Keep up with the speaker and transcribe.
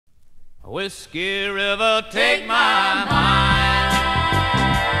Whiskey River, take my mind.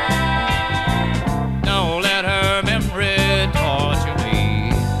 Don't let her memory torture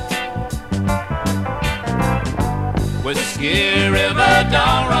me. Whiskey River,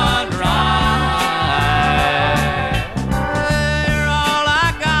 don't run dry. You're all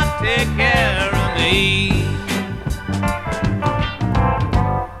I got, take care of me.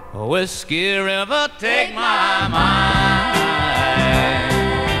 Whiskey River, take my mind.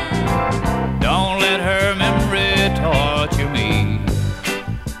 Don't let her memory torture me.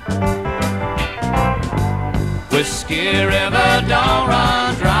 Whiskey River, don't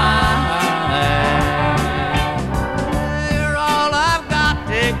run dry. You're all I've got,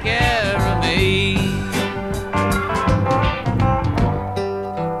 take care of me.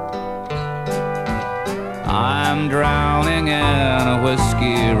 I'm drowning in a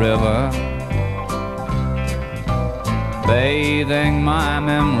whiskey river, bathing my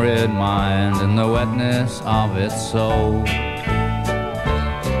memoried mind in the wetness of its soul,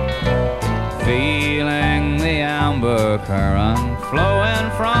 feeling the amber current flowing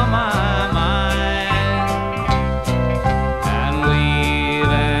from my mind, and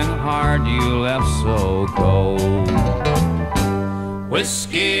leaving a heart you left so cold.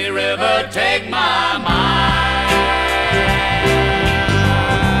 Whiskey River, take my mind.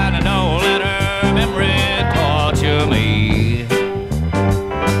 Don't let her memory torture me.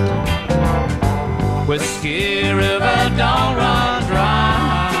 Whiskey River, don't run dry.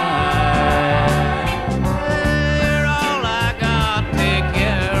 You're all I got, take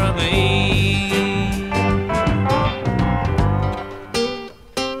care of me.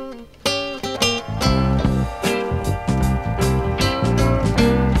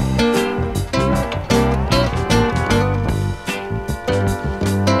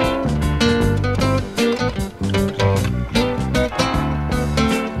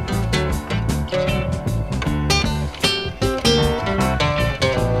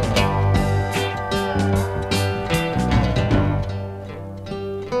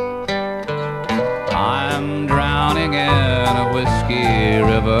 I'm drowning in a whiskey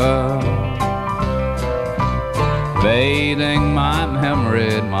river, bathing my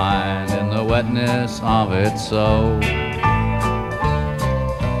memoried mind in the wetness of its soul,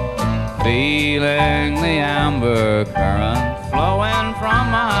 feeling the amber current flowing from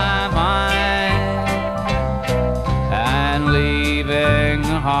my mind, and leaving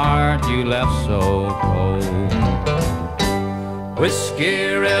the heart you left so cold.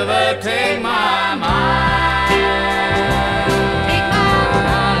 Whiskey River, take my mind. Take my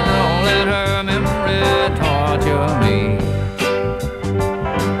mind. Don't let her memory torture me.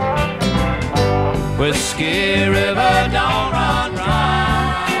 Whiskey River, don't run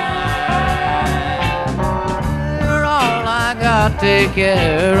dry. You're all I got, take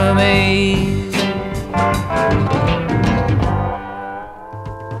care of me.